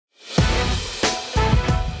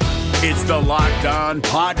It's the Locked On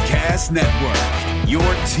Podcast Network, your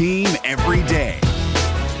team every day.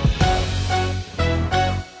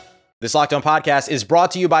 This Locked On Podcast is brought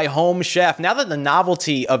to you by Home Chef. Now that the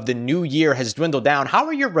novelty of the new year has dwindled down, how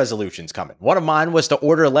are your resolutions coming? One of mine was to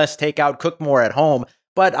order less takeout, cook more at home,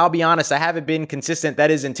 but I'll be honest, I haven't been consistent. That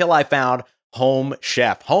is until I found Home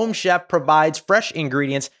Chef. Home Chef provides fresh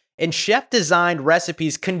ingredients and chef-designed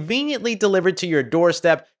recipes conveniently delivered to your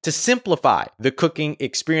doorstep to simplify the cooking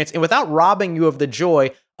experience and without robbing you of the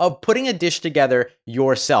joy of putting a dish together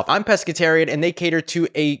yourself. I'm pescatarian and they cater to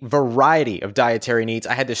a variety of dietary needs.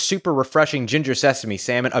 I had this super refreshing ginger sesame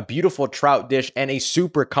salmon, a beautiful trout dish, and a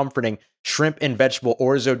super comforting shrimp and vegetable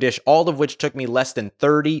orzo dish, all of which took me less than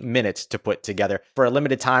 30 minutes to put together. For a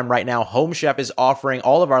limited time right now, Home Chef is offering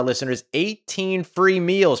all of our listeners 18 free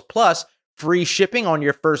meals plus free shipping on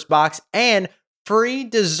your first box and free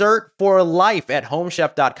dessert for life at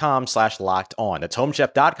homechef.com/lockedon. That's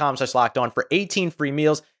homechef.com/lockedon for 18 free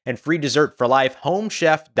meals and free dessert for life.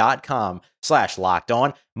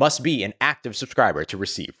 Homechef.com/lockedon. Must be an active subscriber to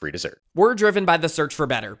receive free dessert. We're driven by the search for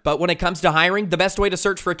better, but when it comes to hiring, the best way to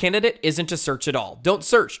search for a candidate isn't to search at all. Don't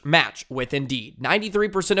search, match with Indeed.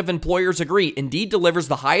 93% of employers agree Indeed delivers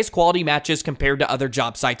the highest quality matches compared to other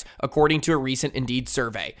job sites, according to a recent Indeed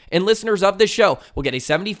survey. And listeners of this show will get a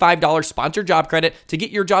 $75 sponsored job credit to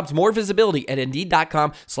get your jobs more visibility at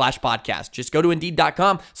Indeed.com/podcast. Just go to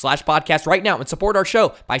Indeed.com/podcast right now and support our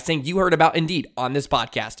show by saying you heard about Indeed on this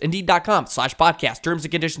podcast. Indeed.com/podcast. Terms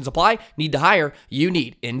and conditions apply. Need to hire? You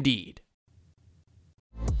need Indeed.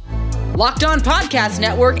 Locked On Podcast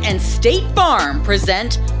Network and State Farm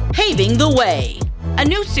present Paving the Way, a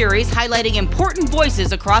new series highlighting important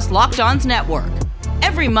voices across Locked On's network.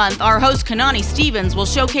 Every month, our host Kanani Stevens will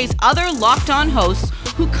showcase other Locked On hosts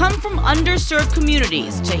who come from underserved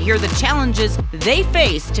communities to hear the challenges they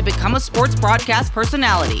face to become a sports broadcast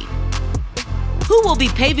personality. Who will be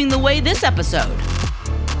paving the way this episode?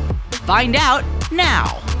 Find out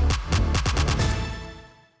now.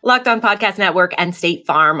 Locked On Podcast Network and State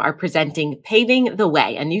Farm are presenting Paving the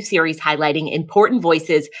Way, a new series highlighting important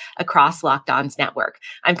voices across Locked On's network.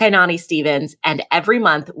 I'm Kanani Stevens, and every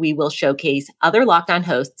month we will showcase other Locked On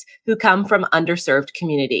hosts who come from underserved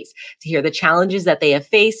communities to hear the challenges that they have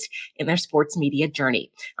faced in their sports media journey.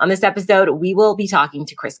 On this episode, we will be talking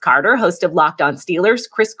to Chris Carter, host of Locked On Steelers.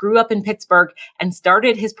 Chris grew up in Pittsburgh and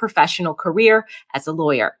started his professional career as a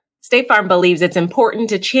lawyer. State Farm believes it's important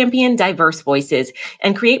to champion diverse voices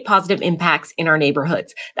and create positive impacts in our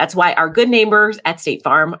neighborhoods. That's why our good neighbors at State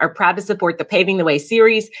Farm are proud to support the Paving the Way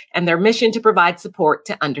series and their mission to provide support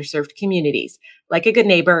to underserved communities. Like a good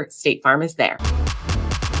neighbor, State Farm is there.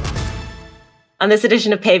 On this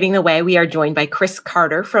edition of Paving the Way, we are joined by Chris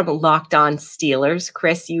Carter from Locked On Steelers.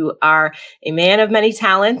 Chris, you are a man of many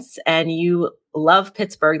talents and you love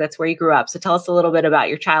Pittsburgh. That's where you grew up. So tell us a little bit about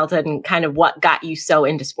your childhood and kind of what got you so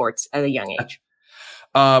into sports at a young age.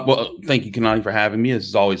 Well, thank you, Kanani, for having me. This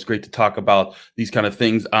is always great to talk about these kind of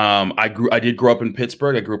things. I did grow up in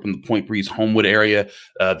Pittsburgh. I grew up in the Point Breeze, Homewood area,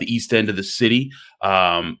 the east end of the city.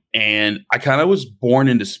 And I kind of was born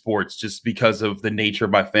into sports just because of the nature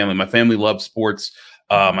of my family. My family loved sports.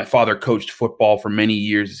 My father coached football for many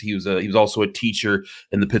years. He was also a teacher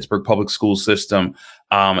in the Pittsburgh public school system.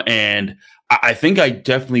 And I think I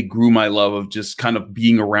definitely grew my love of just kind of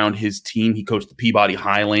being around his team. He coached the Peabody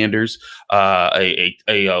Highlanders, the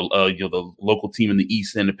local team in the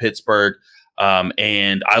east end of Pittsburgh.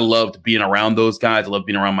 And I loved being around those guys. I loved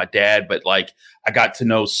being around my dad, but like I got to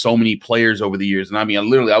know so many players over the years. And I mean,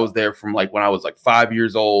 I was there from like when I was like 5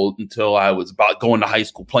 years old until I was about going to high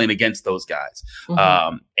school playing against those guys.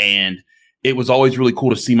 Mm-hmm. And it was always really cool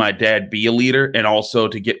to see my dad be a leader and also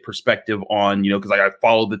to get perspective on, because like I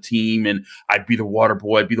followed the team and I'd be the water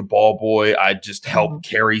boy, I'd be the ball boy. I'd just help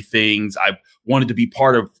carry things. I wanted to be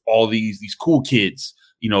part of all these cool kids,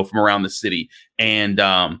 from around the city. And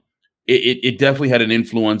it definitely had an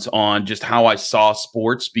influence on just how I saw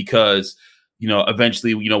sports because,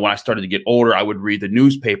 eventually, when I started to get older, I would read the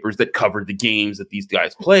newspapers that covered the games that these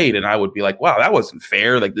guys played. And I would be like, wow, that wasn't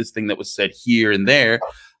fair. Like this thing that was said here and there.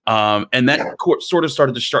 And that sort of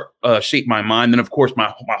started to shape my mind. Then, of course,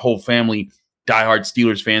 my whole family, diehard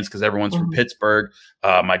Steelers fans, because everyone's from Pittsburgh.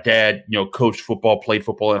 My dad, coached football, played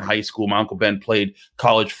football in high school. My Uncle Ben played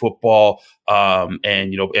college football,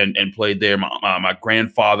 and played there. My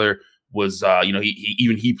grandfather was,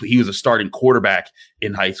 he was a starting quarterback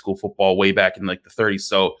in high school football way back in like the 30s.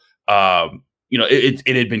 So,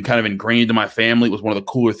 it had been kind of ingrained in my family. It was one of the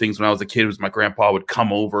cooler things when I was a kid was my grandpa would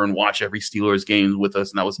come over and watch every Steelers game with us.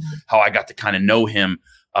 And that was how I got to kind of know him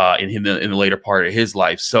in the later part of his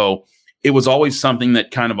life. So it was always something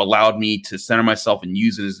that kind of allowed me to center myself and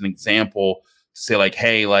use it as an example to say like,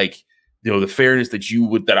 hey, like, you know, the fairness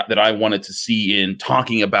that I wanted to see in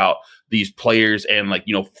talking about these players, and like,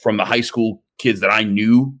 you know, from the high school kids that I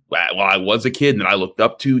knew while I was a kid and that I looked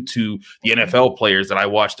up to the NFL players that I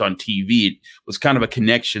watched on TV. It was kind of a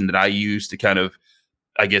connection that I used to kind of,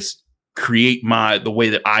 I guess, create the way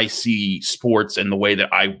that I see sports and the way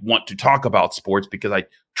that I want to talk about sports, because I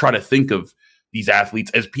try to think of these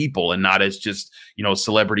athletes as people and not as just, you know,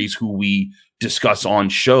 celebrities who we discuss on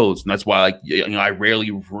shows. And that's why, like, you know, I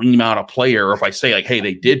rarely ream out a player, or if I say like, hey,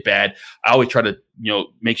 they did bad, I always try to, you know,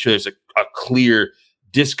 make sure there's a clear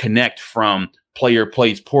disconnect from player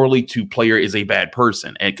plays poorly to player is a bad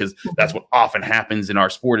person. And because that's what often happens in our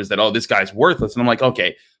sport, is that, oh, this guy's worthless. And I'm like,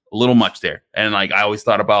 okay, a little much there. And like, I always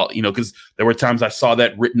thought about, you know, because there were times I saw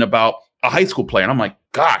that written about a high school player, and I'm like,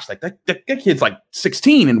 gosh, like that kid's like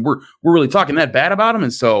 16 and we're really talking that bad about him.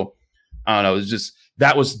 And so I don't know, it was just,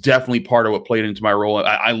 that was definitely part of what played into my role.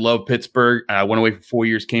 I love Pittsburgh. I went away for 4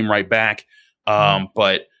 years, came right back.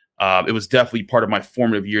 But it was definitely part of my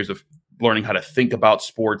formative years of learning how to think about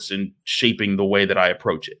sports and shaping the way that I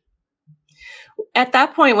approach it. At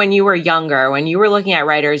that point, when you were younger, when you were looking at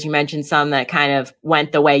writers, you mentioned some that kind of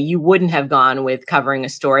went the way you wouldn't have gone with covering a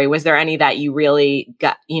story. Was there any that you really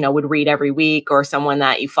got, you know, would read every week, or someone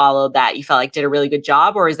that you followed that you felt like did a really good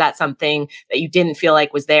job? Or is that something that you didn't feel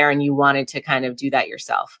like was there and you wanted to kind of do that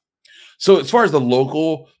yourself? So as far as the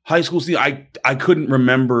local high school scene, I couldn't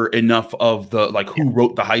remember enough of the, like, who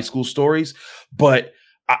wrote the high school stories, but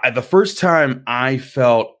the first time I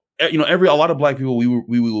felt, you know, a lot of Black people, we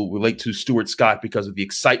will relate to Stuart Scott because of the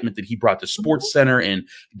excitement that he brought to Sports Center and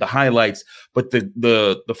the highlights. But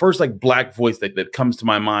the first like Black voice that comes to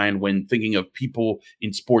my mind when thinking of people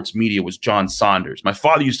in sports media was John Saunders. My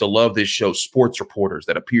father used to love this show, Sports Reporters,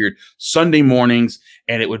 that appeared Sunday mornings,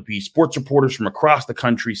 and it would be sports reporters from across the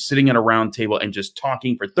country sitting at a round table and just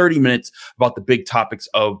talking for 30 minutes about the big topics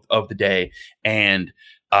of the day. And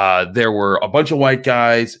there were a bunch of white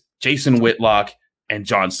guys, Jason Whitlock and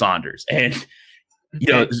John Saunders. And,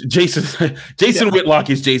 you know, Jason Whitlock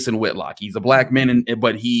is Jason Whitlock. He's a Black man,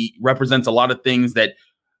 but he represents a lot of things that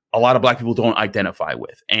a lot of Black people don't identify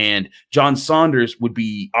with. And John Saunders would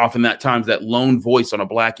be often at times that lone voice on a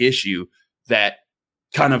Black issue that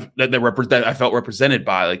kind of that I felt represented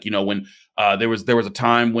by, like, you know, when there was a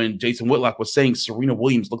time when Jason Whitlock was saying Serena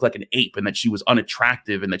Williams looked like an ape and that she was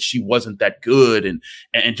unattractive and that she wasn't that good, and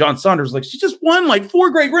John Saunders was like, she just won like 4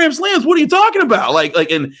 great Grand Slams. What are you talking about?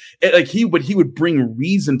 And he would bring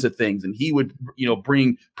reason to things, and he would, you know,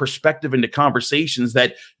 bring perspective into conversations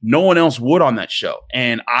that no one else would on that show.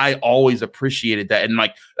 And I always appreciated that, and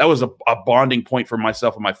like that was a bonding point for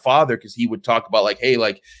myself and my father, because he would talk about like, hey,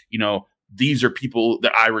 like, you know, these are people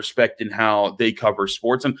that I respect in how they cover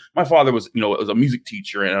sports. And my father was, you know, was a music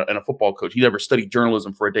teacher and a football coach. He never studied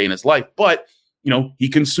journalism for a day in his life, but, you know, he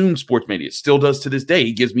consumed sports media, still does to this day.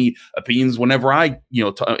 He gives me opinions whenever I, you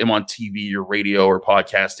know, am on TV or radio or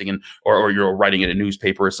podcasting, and or you're writing in a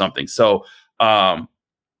newspaper or something. So, you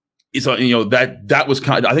know, that was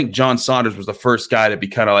kind of, I think John Saunders was the first guy to be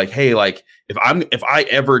kind of like, hey, like if I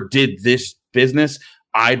ever did this business,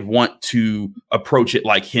 I'd want to approach it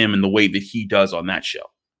like him in the way that he does on that show.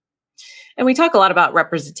 And we talk a lot about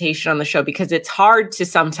representation on the show because it's hard to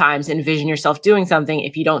sometimes envision yourself doing something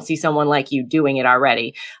if you don't see someone like you doing it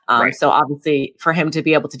already. Right. So obviously for him to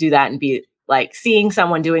be able to do that and be like seeing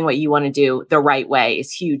someone doing what you want to do the right way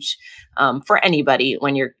is huge for anybody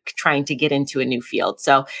when you're trying to get into a new field.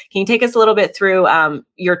 So can you take us a little bit through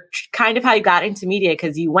your kind of how you got into media?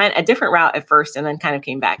 Because you went a different route at first and then kind of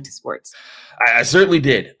came back to sports. I certainly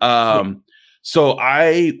did. So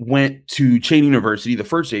I went to Chain University, the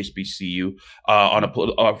first HBCU,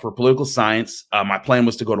 for political science. My plan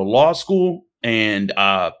was to go to law school, and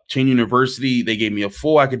Chain University, they gave me a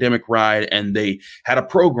full academic ride, and they had a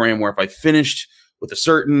program where if I finished with a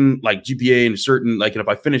certain like GPA and a certain like, and if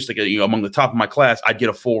I finished like among the top of my class, I'd get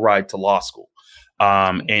a full ride to law school.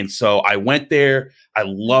 And so I went there. I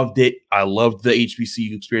loved it. I loved the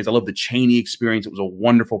HBCU experience. I loved the Cheney experience. It was a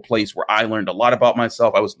wonderful place where I learned a lot about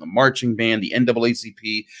myself. I was in the marching band, the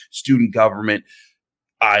NAACP, student government.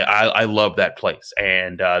 I love that place.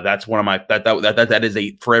 And that's one of my, that is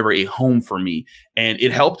forever a home for me. And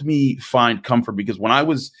it helped me find comfort because when I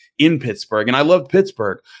was in Pittsburgh, and I loved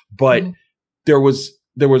Pittsburgh, but there was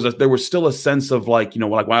there was still a sense of like,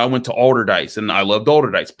 like when I went to Alderdice, and I loved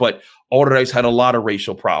Alderdice, but Alderdice had a lot of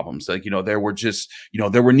racial problems. Like, there were just,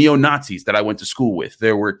 there were neo-Nazis that I went to school with.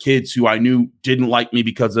 There were kids who I knew didn't like me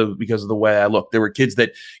because of the way I looked. There were kids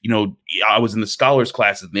that, I was in the scholars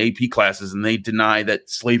classes and the AP classes, and they deny that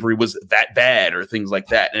slavery was that bad or things like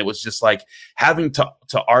that. And it was just like having to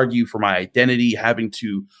argue for my identity, having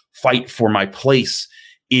to fight for my place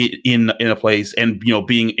in a place, and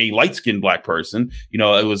being a light-skinned Black person, it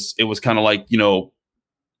was kind of like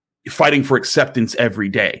fighting for acceptance every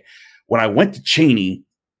day. When I went to Cheney,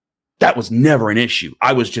 that was never an issue.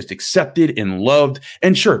 I was just accepted and loved.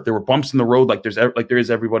 And sure, there were bumps in the road, like there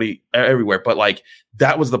is everybody everywhere, but like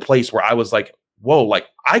that was the place where I was like, whoa, like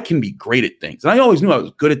I can be great at things. And I always knew I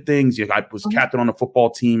was good at things. I was captain on a football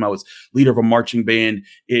team. I was leader of a marching band,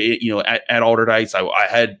 at Alderdice. I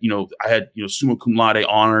had summa cum laude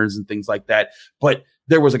honors and things like that. But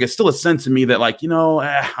there was like still a sense in me that like,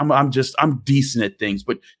 I'm decent at things.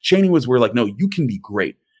 But Cheney was where like, no, you can be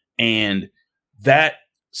great. And that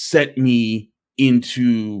set me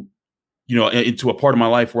into a part of my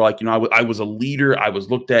life where like, I was a leader. I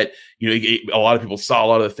was looked at, a lot of people saw a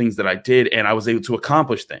lot of the things that I did, and I was able to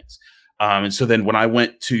accomplish things. And so then when I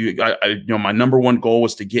went to, my number one goal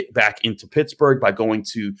was to get back into Pittsburgh by going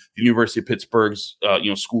to the University of Pittsburgh's,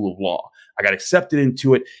 School of Law. I got accepted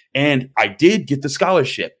into it, and I did get the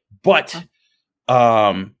scholarship, but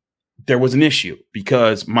there was an issue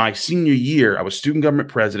because my senior year, I was student government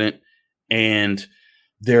president, and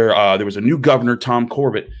there was a new governor, Tom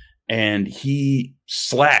Corbett, and he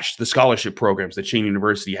slashed the scholarship programs that Cheney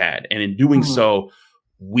University had. And in doing so,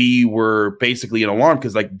 we were basically in alarm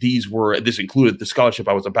because like this included the scholarship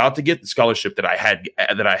I was about to get, the scholarship that I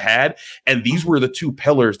had. And these were the two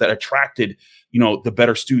pillars that attracted, the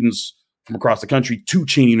better students from across the country to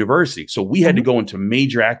Cheney University. So we had to go into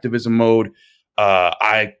major activism mode.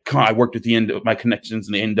 I worked with my connections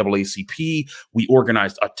in the NAACP. We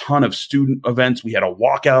organized a ton of student events. We had a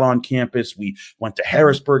walkout on campus. We went to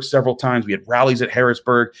Harrisburg several times. We had rallies at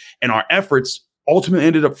Harrisburg, and our efforts ultimately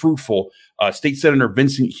ended up fruitful. State Senator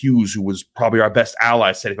Vincent Hughes, who was probably our best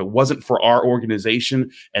ally, said if it wasn't for our organization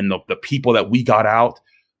and the people that we got out,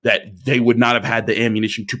 that they would not have had the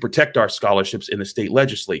ammunition to protect our scholarships in the state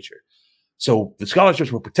legislature. So the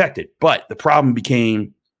scholarships were protected, but the problem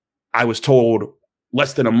became I was told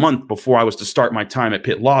less than a month before I was to start my time at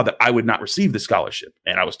Pitt Law that I would not receive the scholarship.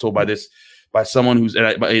 And I was told by someone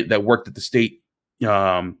that worked at the state,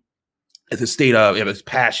 PASHES,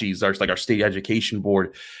 our state education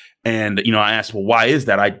board. And, I asked, well, why is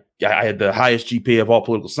that? I had the highest GPA of all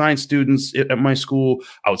political science students at my school.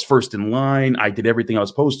 I was first in line. I did everything I was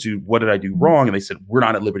supposed to. What did I do wrong? And they said, we're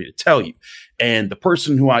not at liberty to tell you. And the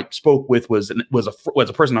person who I spoke with was a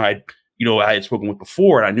person I had spoken with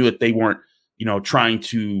before, and I knew that they weren't,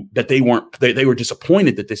 they were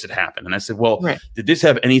disappointed that this had happened. And I said, well, Did this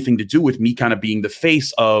have anything to do with me kind of being the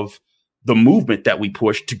face of the movement that we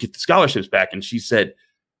pushed to get the scholarships back? And she said,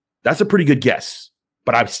 that's a pretty good guess,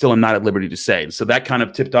 but I still am not at liberty to say. And so that kind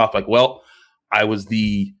of tipped off like, well, I was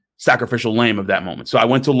the sacrificial lamb of that moment. So I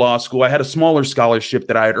went to law school. I had a smaller scholarship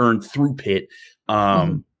that I had earned through Pitt,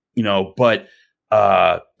 but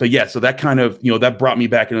yeah, so that kind of, that brought me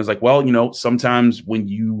back, and it was like, well, sometimes when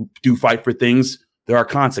you do fight for things, there are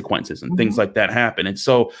consequences and things like that happen. And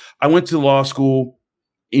so I went to law school,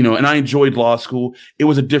 and I enjoyed law school. It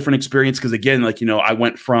was a different experience because again, like, I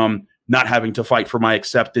went from not having to fight for my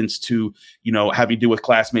acceptance to, having to deal with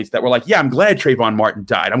classmates that were like, yeah, I'm glad Trayvon Martin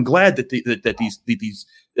died. I'm glad that these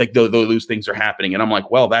like those things are happening. And I'm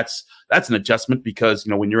like, well, that's an adjustment because,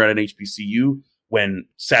 when you're at an HBCU, when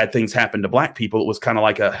sad things happen to Black people, it was kind of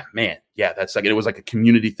like it was like a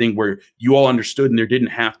community thing where you all understood, and there didn't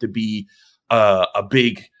have to be a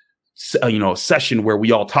big, session where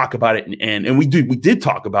we all talk about it. And we did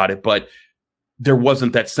talk about it, but there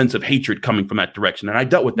wasn't that sense of hatred coming from that direction. And I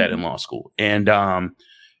dealt with that in law school. And, I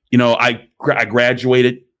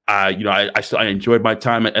graduated. I enjoyed my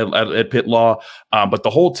time at Pitt Law, but the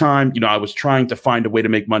whole time, I was trying to find a way to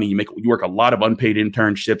make money. You work a lot of unpaid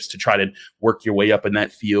internships to try to work your way up in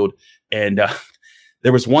that field. And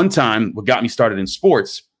there was one time what got me started in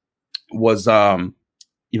sports was, I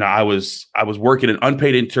was working an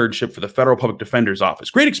unpaid internship for the Federal Public Defender's Office.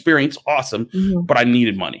 Great experience, awesome, but I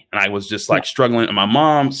needed money, and I was just like struggling. And my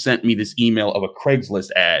mom sent me this email of a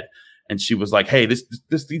Craigslist ad. And she was like, hey,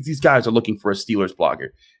 these guys are looking for a Steelers blogger.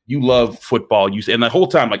 You love football. And the whole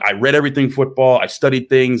time, like, I read everything football. I studied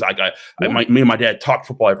things. Me and my dad talked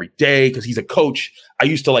football every day because he's a coach. I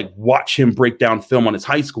used to like watch him break down film on his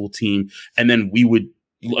high school team. And then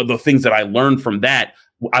the things that I learned from that,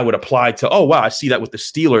 I would apply to, oh, wow, I see that with the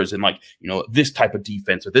Steelers and like, this type of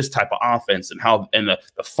defense or this type of offense and the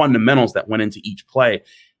fundamentals that went into each play.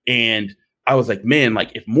 And I was like, man,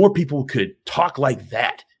 like if more people could talk like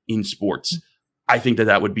that in sports, I think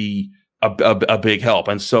that would be a big help.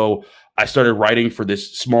 And so I started writing for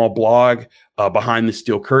this small blog behind the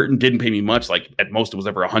steel curtain. Didn't pay me much. Like at most it was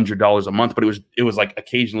ever $100 a month, but it was like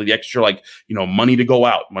occasionally the extra, like, money to go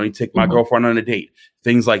out, money to take my girlfriend on a date,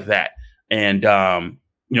 things like that. And,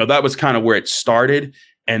 that was kind of where it started.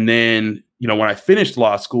 And then, when I finished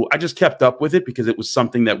law school, I just kept up with it because it was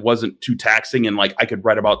something that wasn't too taxing. And like, I could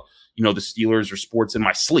write about, the Steelers or sports in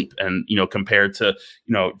my sleep and, compared to,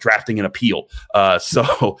 drafting an appeal.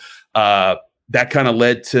 So that kind of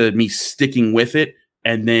led to me sticking with it.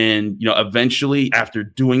 And then, eventually after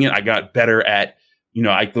doing it, I got better at,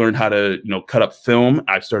 I learned how to, cut up film.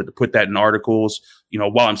 I started to put that in articles,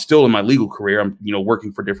 while I'm still in my legal career, I'm,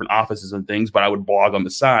 working for different offices and things, but I would blog on the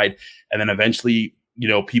side. And then eventually,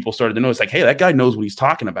 people started to notice like, hey, that guy knows what he's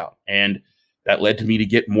talking about. And that led to me to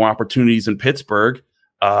get more opportunities in Pittsburgh,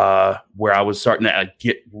 where I was starting to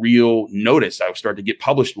get real notice. I was starting to get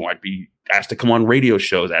published more. I'd be asked to come on radio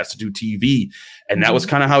shows, asked to do TV. And that was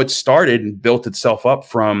kind of how it started and built itself up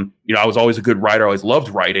from, I was always a good writer. I always loved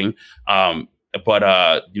writing. But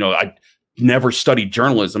I never studied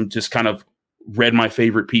journalism, just kind of read my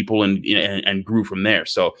favorite people and grew from there.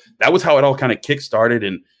 So that was how it all kind of kickstarted.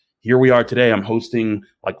 And here we are today. I'm hosting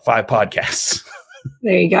like 5 podcasts.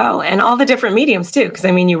 There you go. And all the different mediums too. Cause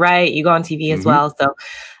I mean, you write, you go on TV as well.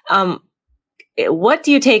 So, what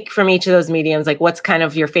do you take from each of those mediums? Like what's kind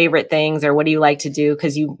of your favorite things or what do you like to do?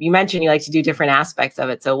 Cause you mentioned you like to do different aspects of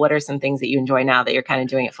it. So what are some things that you enjoy now that you're kind of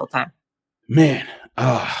doing it full time? Man,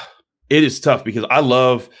 it is tough because I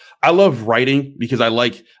love writing because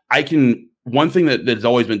one thing that's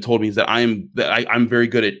always been told me is that I'm very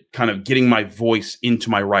good at kind of getting my voice into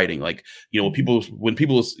my writing. Like, when people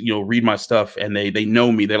read my stuff and they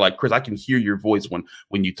know me, they're like, Chris, I can hear your voice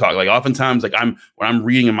when you talk. Like oftentimes, like when I'm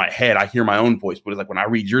reading in my head, I hear my own voice, but it's like when I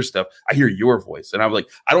read your stuff, I hear your voice. And I'm like,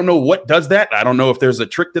 I don't know what does that. I don't know if there's a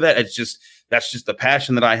trick to that. That's just the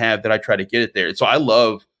passion that I have that I try to get it there. And so I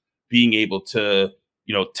love being able to,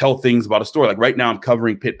 tell things about a story. Like right now I'm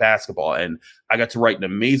covering Pitt basketball and I got to write an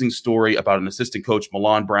amazing story about an assistant coach,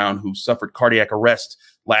 Milan Brown, who suffered cardiac arrest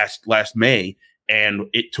last May. And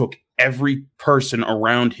it took every person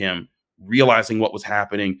around him realizing what was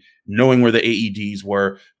happening, knowing where the AEDs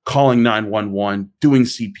were, calling 911, doing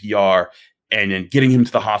CPR, and then getting him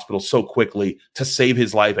to the hospital so quickly to save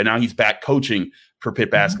his life. And now he's back coaching for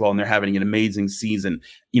Pitt basketball and they're having an amazing season.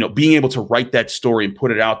 Being able to write that story and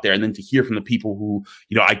put it out there and then to hear from the people who,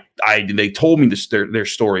 they told me their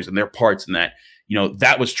stories and their parts in that,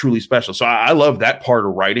 that was truly special. So I love that part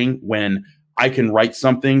of writing when I can write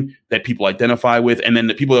something that people identify with. And then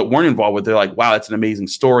the people that weren't involved with, they're like, wow, that's an amazing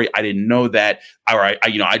story. I didn't know that. All right.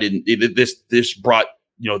 This brought,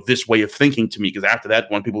 this way of thinking to me. Because after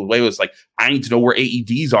that, one people's way was like, I need to know where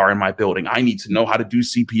AEDs are in my building. I need to know how to do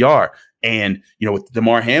CPR. And, with the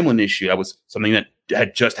Damar Hamlin issue, that was something that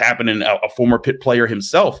had just happened in a former Pitt player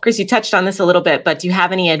himself. Chris, you touched on this a little bit, but do you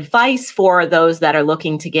have any advice for those that are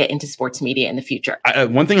looking to get into sports media in the future?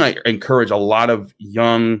 One thing I encourage a lot of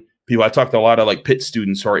young people, I talk to a lot of like Pitt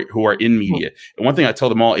students who are in media. And one thing I tell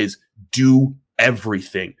them all is do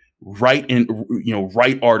everything. Write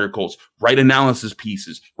articles, write analysis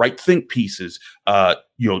pieces, write think pieces,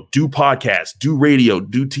 do podcasts, do radio,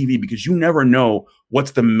 do TV, because you never know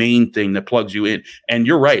what's the main thing that plugs you in. And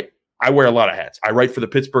you're right. I wear a lot of hats. I write for the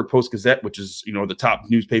Pittsburgh Post-Gazette, which is, the top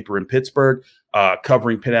newspaper in Pittsburgh,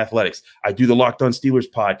 covering Pitt athletics. I do the Locked On Steelers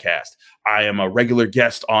podcast. I am a regular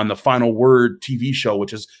guest on the Final Word TV show,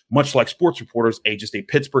 which is much like Sports Reporters, just a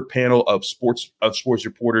Pittsburgh panel of sports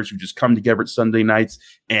reporters who just come together at Sunday nights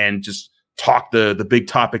and just talk the big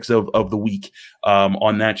topics of the week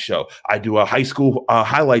on that show. I do a high school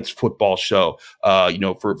highlights football show,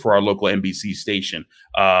 for our local NBC station.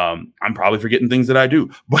 I'm probably forgetting things that I do,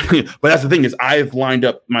 but that's the thing is I've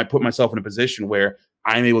put myself in a position where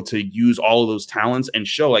I'm able to use all of those talents and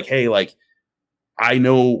show like, hey, like I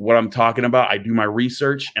know what I'm talking about. I do my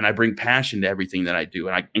research and I bring passion to everything that I do.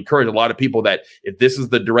 And I encourage a lot of people that if this is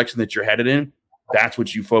the direction that you're headed in, that's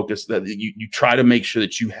what you focus, that you try to make sure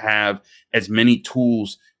that you have as many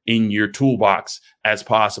tools in your toolbox as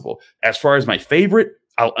possible. As far as my favorite,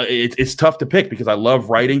 it's tough to pick because I love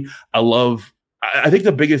writing. I think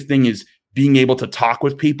the biggest thing is being able to talk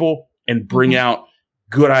with people and bring out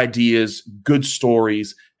good ideas, good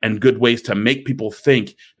stories, and good ways to make people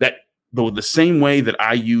think that the same way that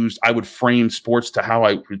I would frame sports to how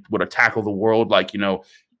I would tackle the world. Like, like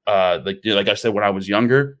I said, when I was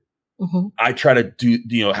younger, I try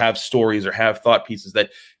to have stories or have thought pieces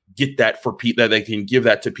that get that for people, that they can give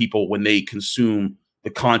that to people when they consume the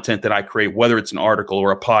content that I create, whether it's an article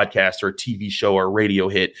or a podcast or a TV show or a radio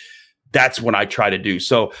hit. That's what I try to do.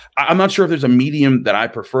 So I'm not sure if there's a medium that I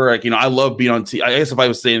prefer. Like, I love being on TV. I guess if I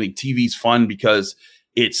was saying like, TV's fun because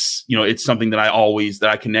it's something that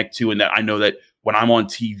I connect to, and that I know that when I'm on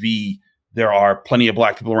TV, there are plenty of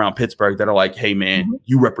Black people around Pittsburgh that are like, hey man,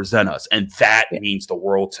 you represent us. And that means the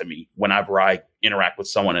world to me whenever I interact with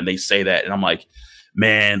someone and they say that. And I'm like,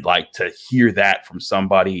 man, like to hear that from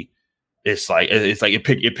somebody,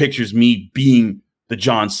 it pictures me being the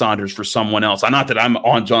John Saunders for someone else. Not that I'm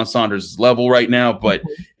on John Saunders' level right now, but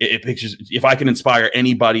it pictures, if I can inspire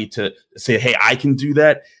anybody to say, hey, I can do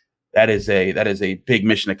that, that is a big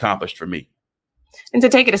mission accomplished for me. And to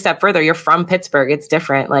take it a step further, you're from Pittsburgh. It's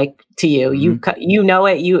different, like to you, you know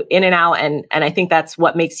it, you in and out. And I think that's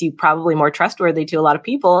what makes you probably more trustworthy to a lot of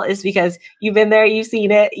people, is because you've been there, you've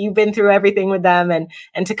seen it, you've been through everything with them.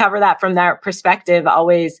 And to cover that from that perspective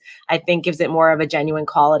always, I think, gives it more of a genuine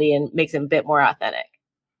quality and makes it a bit more authentic.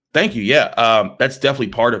 Thank you. Yeah, that's definitely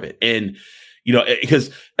part of it. And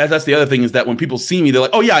because that's the other thing, is that when people see me, they're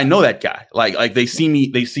like, oh yeah, I know that guy. Like they see me,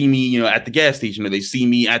 at the gas station, or they see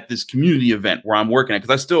me at this community event where I'm working at.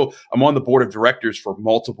 Cause I'm on the board of directors for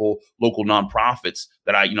multiple local nonprofits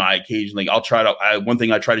that I occasionally, one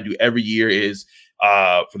thing I try to do every year is,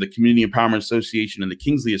 for the Community Empowerment Association and the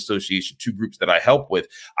Kingsley Association, two groups that I help with,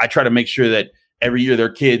 I try to make sure that every year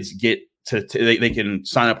their kids get they can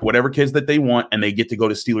sign up whatever kids that they want, and they get to go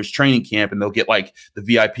to Steelers training camp, and they'll get like the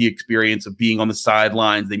VIP experience of being on the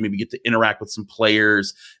sidelines. They maybe get to interact with some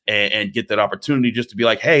players and get that opportunity just to be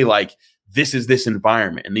like, hey, like this is this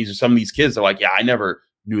environment. And these are some of these kids that are like, yeah, I never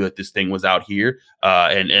knew that this thing was out here.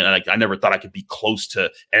 And like, I never thought I could be close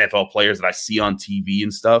to NFL players that I see on TV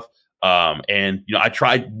and stuff. And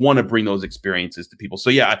I want to bring those experiences to people.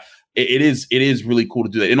 So yeah, it is really cool to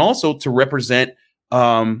do that. And also to represent,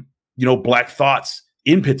 Black thoughts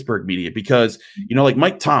in Pittsburgh media, because, like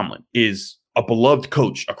Mike Tomlin is a beloved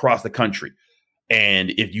coach across the country. And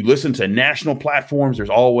if you listen to national platforms, there's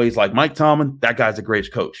always like, Mike Tomlin, that guy's the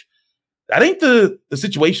greatest coach. That ain't the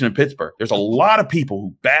situation in Pittsburgh. There's a lot of people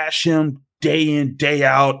who bash him day in, day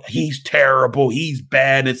out. He's terrible. He's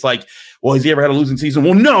bad. And it's like, well, has he ever had a losing season?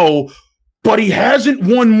 Well, no, but he hasn't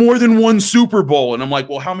won more than one Super Bowl. And I'm like,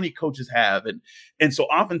 well, how many coaches have? And so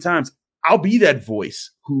oftentimes I'll be that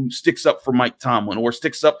voice who sticks up for Mike Tomlin or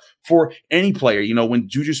sticks up for any player. When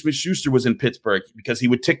Juju Smith-Schuster was in Pittsburgh, because he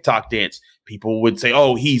would TikTok dance, people would say,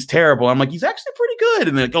 oh, he's terrible. I'm like, he's actually pretty good.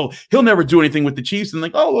 And they're like, oh, he'll never do anything with the Chiefs. And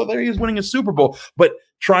like, oh, well, there he is winning a Super Bowl. But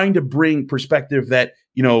trying to bring perspective that,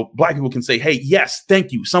 Black people can say, hey, yes,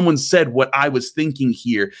 thank you. Someone said what I was thinking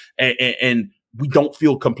here. And we don't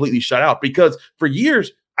feel completely shut out, because for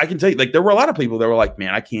years, I can tell you, like, there were a lot of people that were like,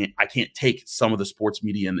 man, I can't take some of the sports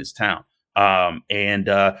media in this town.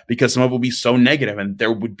 Because some of it would be so negative, and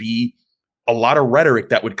there would be a lot of rhetoric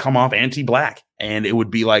that would come off anti-Black, and it would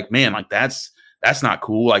be like, man, like that's not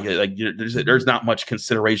cool. Like there's not much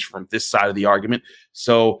consideration from this side of the argument.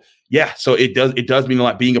 So yeah, so it does mean a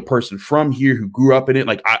lot being a person from here who grew up in it.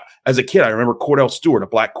 Like as a kid, I remember Cordell Stewart, a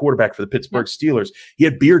Black quarterback for the Pittsburgh Steelers. He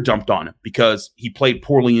had beer dumped on him because he played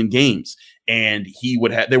poorly in games, and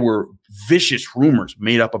there were vicious rumors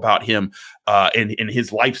made up about him and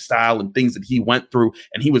his lifestyle and things that he went through,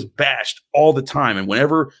 and he was bashed all the time. And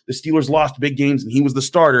whenever the Steelers lost big games and he was the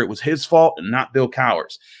starter, it was his fault and not Bill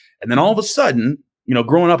Cowher's. And then all of a sudden,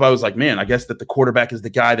 growing up, I was like, man, I guess that the quarterback is the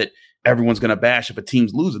guy that everyone's going to bash if a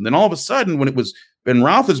team's losing. Then all of a sudden, when it was Ben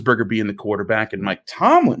Roethlisberger being the quarterback and Mike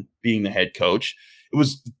Tomlin being the head coach, it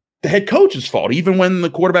was the head coach's fault, even when the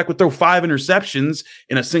quarterback would throw 5 interceptions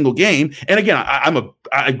in a single game. And again,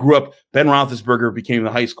 I grew up, Ben Roethlisberger became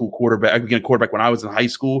the high school quarterback. I became a quarterback when I was in high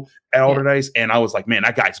school at Alderdice, and I was like, man,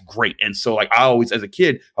 that guy's great. And so like I always, as a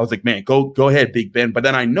kid, I was like, man, go ahead, Big Ben. But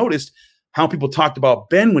then I noticed how people talked about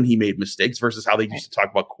Ben when he made mistakes versus how they used to talk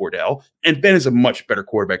about Cordell. And Ben is a much better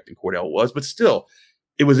quarterback than Cordell was, but still,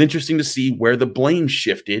 it was interesting to see where the blame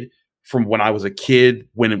shifted from when I was a kid,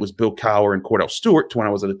 when it was Bill Cowher and Cordell Stewart, to when I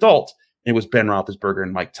was an adult, it was Ben Roethlisberger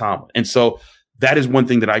and Mike Tomlin. And so that is one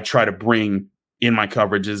thing that I try to bring in my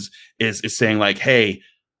coverage is saying like, hey,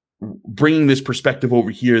 bringing this perspective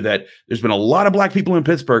over here that there's been a lot of Black people in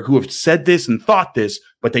Pittsburgh who have said this and thought this,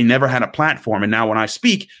 but they never had a platform. And now when I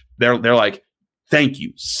speak, they're like, thank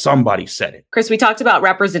you. Somebody said it. Chris, we talked about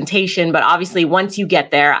representation, but obviously once you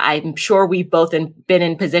get there, I'm sure we've both been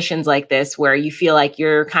in positions like this where you feel like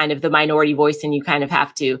you're kind of the minority voice and you kind of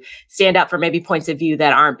have to stand up for maybe points of view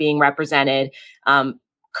that aren't being represented.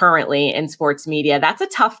 currently in sports media. That's a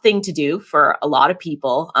tough thing to do for a lot of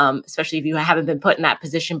people, especially if you haven't been put in that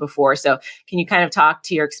position before. So can you kind of talk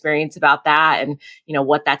to your experience about that and,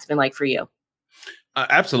 what that's been like for you?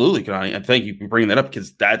 Absolutely, Connie. And thank you for bringing that up,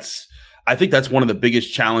 because I think that's one of the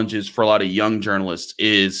biggest challenges for a lot of young journalists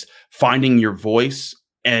is finding your voice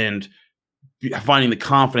and finding the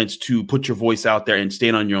confidence to put your voice out there and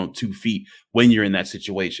stand on your own 2 feet when you're in that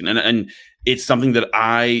situation. And it's something that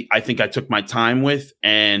I think I took my time with,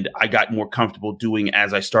 and I got more comfortable doing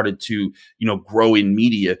as I started to, grow in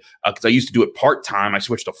media, because I used to do it part-time. I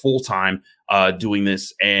switched to full-time doing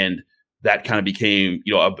this, and that kind of became,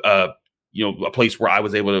 a place where I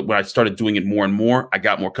was able to, when I started doing it more and more, I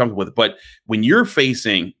got more comfortable with it. But when you're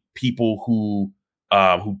facing people who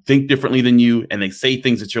think differently than you, and they say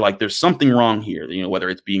things that you're like, there's something wrong here, whether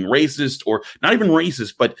it's being racist or not even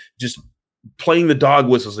racist, but just playing the dog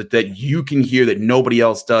whistles that you can hear that nobody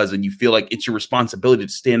else does, and you feel like it's your responsibility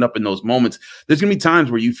to stand up in those moments. There's going to be times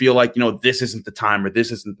where you feel like, this isn't the time or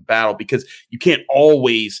this isn't the battle, because you can't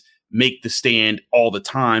always make the stand all the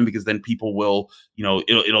time, because then people will,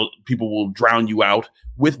 people will drown you out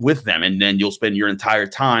with them, and then you'll spend your entire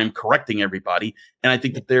time correcting everybody. And I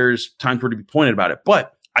think that there's time for it to be pointed about it.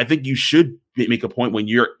 But I think you should make a point when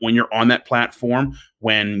you're on that platform,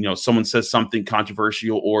 when someone says something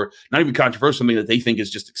controversial, or not even controversial, something that they think is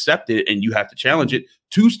just accepted, and you have to challenge it.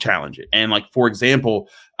 And like, for example,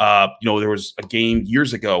 there was a game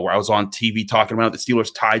years ago where I was on TV talking about the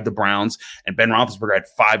Steelers tied the Browns, and Ben Roethlisberger had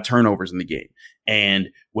 5 turnovers in the game. And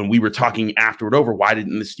when we were talking afterward over why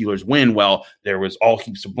didn't the Steelers win, well, there was all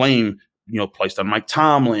heaps of blame, placed on Mike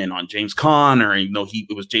Tomlin, on James Conner.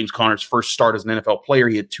 It was James Conner's first start as an NFL player.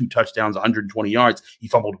 He had 2 touchdowns, 120 yards. He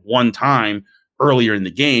fumbled 1 time earlier in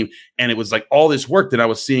the game. And it was like all this work that I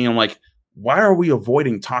was seeing. I'm like, why are we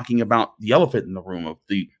avoiding talking about the elephant in the room of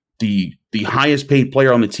the highest paid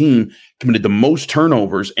player on the team committed the most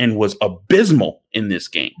turnovers and was abysmal in this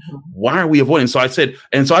game? Why are we avoiding? So I said,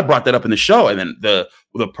 and so I brought that up in the show. And then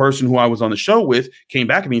the person who I was on the show with came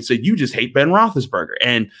back at me and said, you just hate Ben Roethlisberger.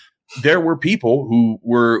 And there were people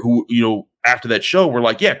who after that show were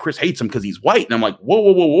like, yeah, Chris hates him because he's white. And I'm like,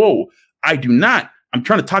 whoa. I do not. I'm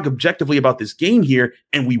trying to talk objectively about this game here.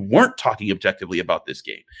 And we weren't talking objectively about this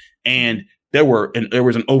game. And there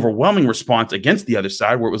was an overwhelming response against the other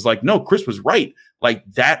side where it was like, no, Chris was right. Like,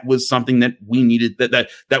 that was something that we needed,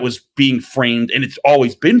 that was being framed, and it's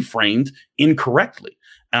always been framed incorrectly.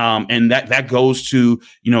 And that goes to,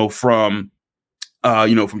 from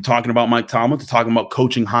talking about Mike Tomlin to talking about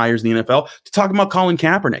coaching hires in the NFL to talking about Colin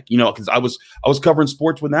Kaepernick, because I was covering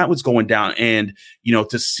sports when that was going down, and,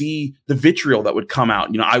 to see the vitriol that would come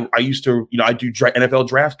out. I used to, I do NFL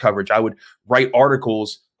draft coverage. I would write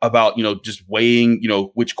articles about, just weighing,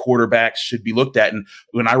 which quarterbacks should be looked at. And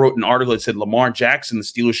when I wrote an article that said Lamar Jackson, the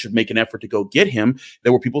Steelers should make an effort to go get him,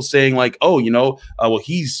 there were people saying like, oh, well,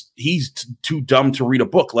 he's too dumb to read a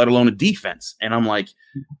book, let alone a defense. And I'm like,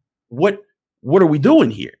 what are we doing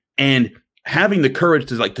here? And having the courage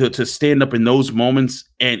to stand up in those moments.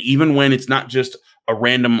 And even when it's not just a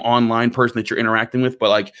random online person that you're interacting with, but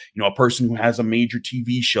like, a person who has a major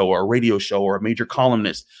TV show or a radio show or a major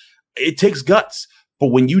columnist, it takes guts. But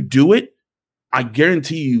when you do it, I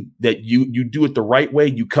guarantee you that you do it the right way.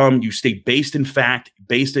 You stay based in fact,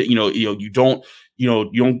 you don't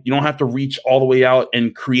have to reach all the way out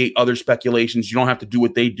and create other speculations. You don't have to do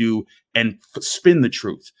what they do and spin the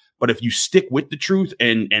truth. But if you stick with the truth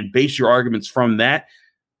and base your arguments from that,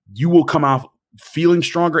 you will come off feeling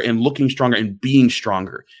stronger and looking stronger and being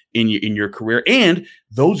stronger in your career. And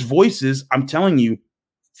those voices, I'm telling you,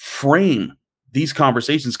 frame these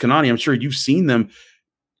conversations. Kanani, I'm sure you've seen them.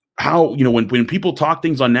 How, when people talk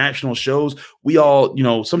things on national shows, we all,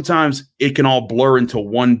 sometimes it can all blur into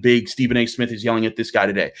one big Stephen A. Smith is yelling at this guy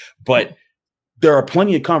today. But there are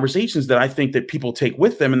plenty of conversations that I think that people take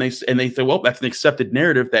with them, and they say, well, that's an accepted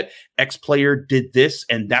narrative that X player did this,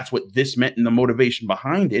 and that's what this meant and the motivation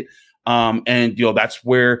behind it. And that's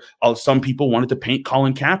where some people wanted to paint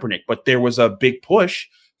Colin Kaepernick, but there was a big push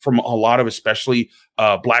from a lot of, especially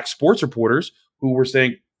Black sports reporters, who were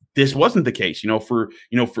saying this wasn't the case. For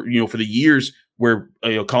the years where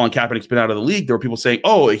Colin Kaepernick's been out of the league, there were people saying,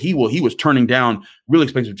 oh, he was turning down really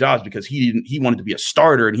expensive jobs because he wanted to be a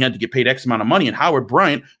starter and he had to get paid X amount of money. And Howard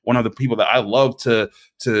Bryant, one of the people that I love to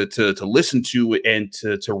listen to and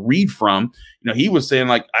to read from, he was saying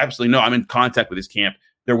like, absolutely no, I'm in contact with his camp.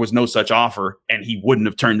 There was no such offer, and he wouldn't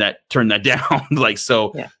have turned that down. Like,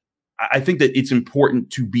 so yeah. I think that it's important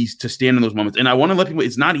to stand in those moments. And I want to let people,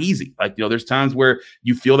 it's not easy. Like, there's times where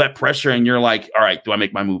you feel that pressure and you're like, all right, do I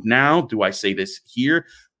make my move now? Do I say this here?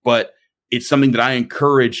 But it's something that I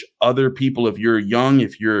encourage other people. If you're young,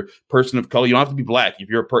 if you're a person of color, you don't have to be black. If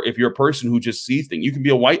you're a person who just sees things, you can be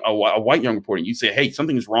a white young reporter. You say, hey,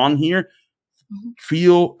 something is wrong here.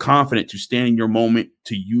 Feel confident to stand in your moment,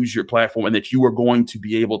 to use your platform, and that you are going to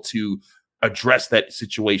be able to address that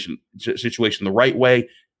situation the right way,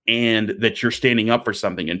 and that you're standing up for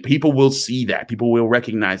something. And people will see that. People will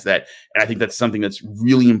recognize that. And I think that's something that's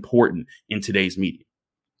really important in today's media.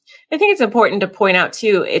 I think it's important to point out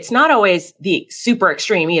too, it's not always the super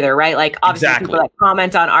extreme either, right? Like obviously people that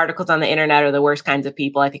comment on articles on the internet are the worst kinds of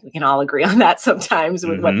people. I think we can all agree on that sometimes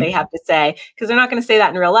with what they have to say, because they're not going to say that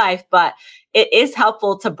in real life, but it is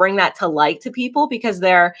helpful to bring that to light to people, because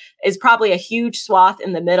there is probably a huge swath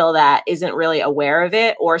in the middle that isn't really aware of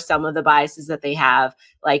it, or some of the biases that they have.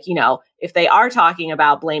 Like, you know, if they are talking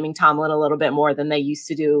about blaming Tomlin a little bit more than they used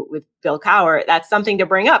to do with Bill Cowher, that's something to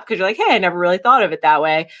bring up, because you're like, hey, I never really thought of it that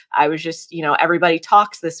way. I was just, you know, everybody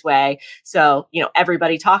talks this way. So, you know,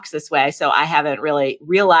 everybody talks this way. So I haven't really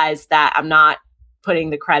realized that I'm not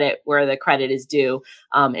putting the credit where the credit is due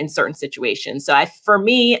in certain situations. So for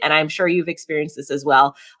me, and I'm sure you've experienced this as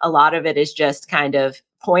well, a lot of it is just kind of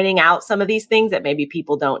pointing out some of these things that maybe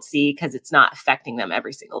people don't see because it's not affecting them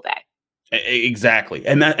every single day. Exactly.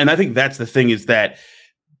 And I think that's the thing, is that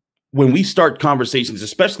when we start conversations,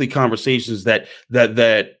 especially conversations that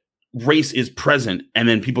race is present, and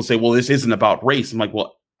then people say, well, this isn't about race. I'm like,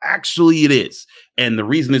 well, actually it is. And the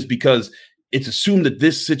reason is because it's assumed that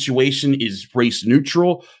this situation is race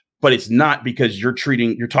neutral, but it's not, because you're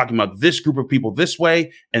talking about this group of people this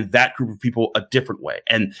way and that group of people a different way.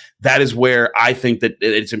 And that is where I think that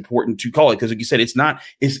it's important to call it. Because like you said, it's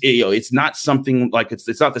not something like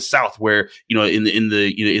it's not the South where, you know, in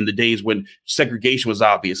the days when segregation was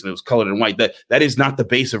obvious and it was colored and white, that is not the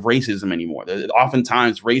base of racism anymore.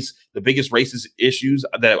 Oftentimes the biggest racist issues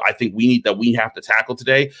that I think we have to tackle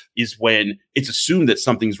today is when it's assumed that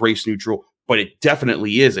something's race neutral, but it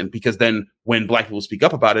definitely isn't, because then when Black people speak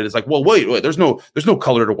up about it, it's like, well, wait, there's no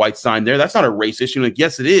color to white sign there. That's not a race issue. Like,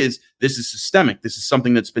 yes, it is. This is systemic. This is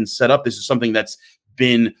something that's been set up. This is something that's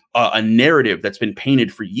been a narrative that's been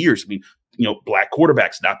painted for years. I mean, you know, Black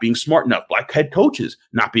quarterbacks not being smart enough, Black head coaches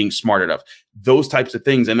not being smart enough, those types of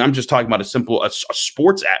things. And I'm just talking about a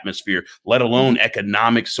sports atmosphere, let alone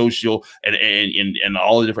economic, social, and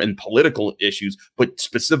all the different and political issues, but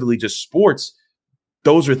specifically just sports.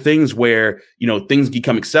 Those are things where, you know, things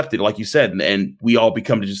become accepted, like you said, and we all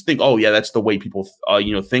become to just think, oh yeah, that's the way people,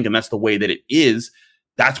 think, and that's the way that it is.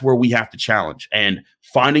 That's where we have to challenge, and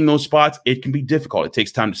finding those spots. It can be difficult. It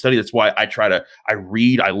takes time to study. That's why I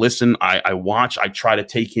read, I listen, I watch, I try to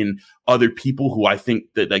take in other people who I think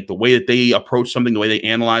that, like, the way that they approach something, the way they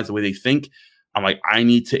analyze, the way they think. I'm like, I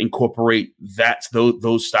need to incorporate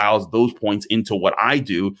those styles, those points into what I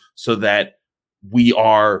do, so that we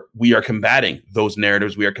are combating those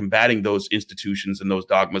narratives. We are combating those institutions and those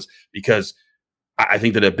dogmas, because I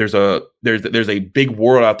think that if there's a big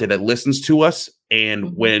world out there that listens to us.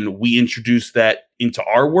 And when we introduce that into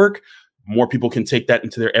our work, more people can take that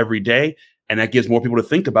into their everyday. And that gives more people to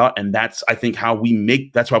think about. And that's, I think,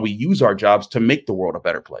 that's why we use our jobs to make the world a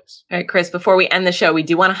better place. All right, Chris, before we end the show, we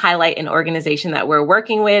do want to highlight an organization that we're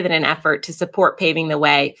working with in an effort to support paving the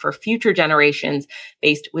way for future generations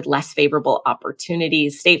faced with less favorable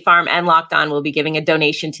opportunities. State Farm and Locked On will be giving a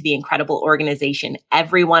donation to the incredible organization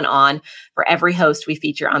Everyone On for every host we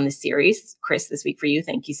feature on this series. Chris, this week for you,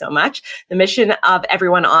 thank you so much. The mission of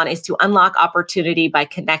Everyone On is to unlock opportunity by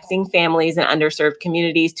connecting families in underserved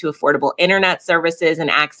communities to affordable internet services and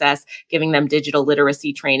access, giving them digital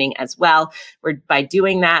literacy training as well. By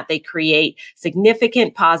doing that, they create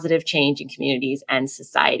significant positive change in communities and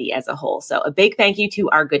society as a whole. So a big thank you to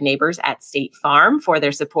our good neighbors at State Farm for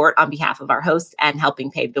their support on behalf of our hosts and helping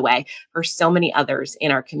pave the way for so many others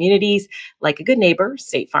in our communities. Like a good neighbor,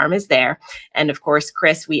 State Farm is there. And of course,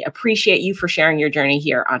 Chris, we appreciate you for sharing your journey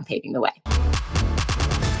here on Paving the Way.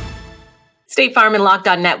 State Farm and Locked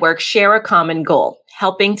On Network share a common goal: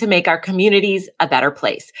 helping to make our communities a better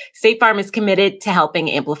place. State Farm is committed to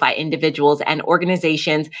helping amplify individuals and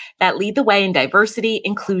organizations that lead the way in diversity,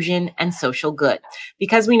 inclusion, and social good.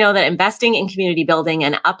 Because we know that investing in community building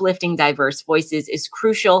and uplifting diverse voices is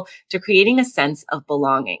crucial to creating a sense of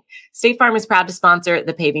belonging. State Farm is proud to sponsor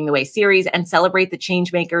the Paving the Way series and celebrate the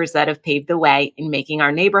change makers that have paved the way in making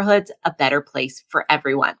our neighborhoods a better place for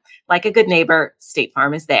everyone. Like a good neighbor, State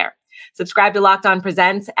Farm is there. Subscribe to Locked On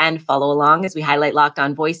Presents and follow along as we highlight Locked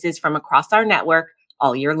On voices from across our network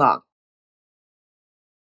all year long.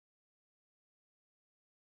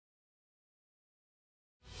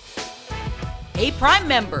 Hey, Prime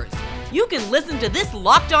members, you can listen to this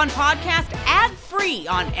Locked On podcast ad-free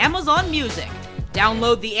on Amazon Music.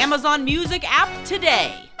 Download the Amazon Music app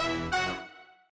today.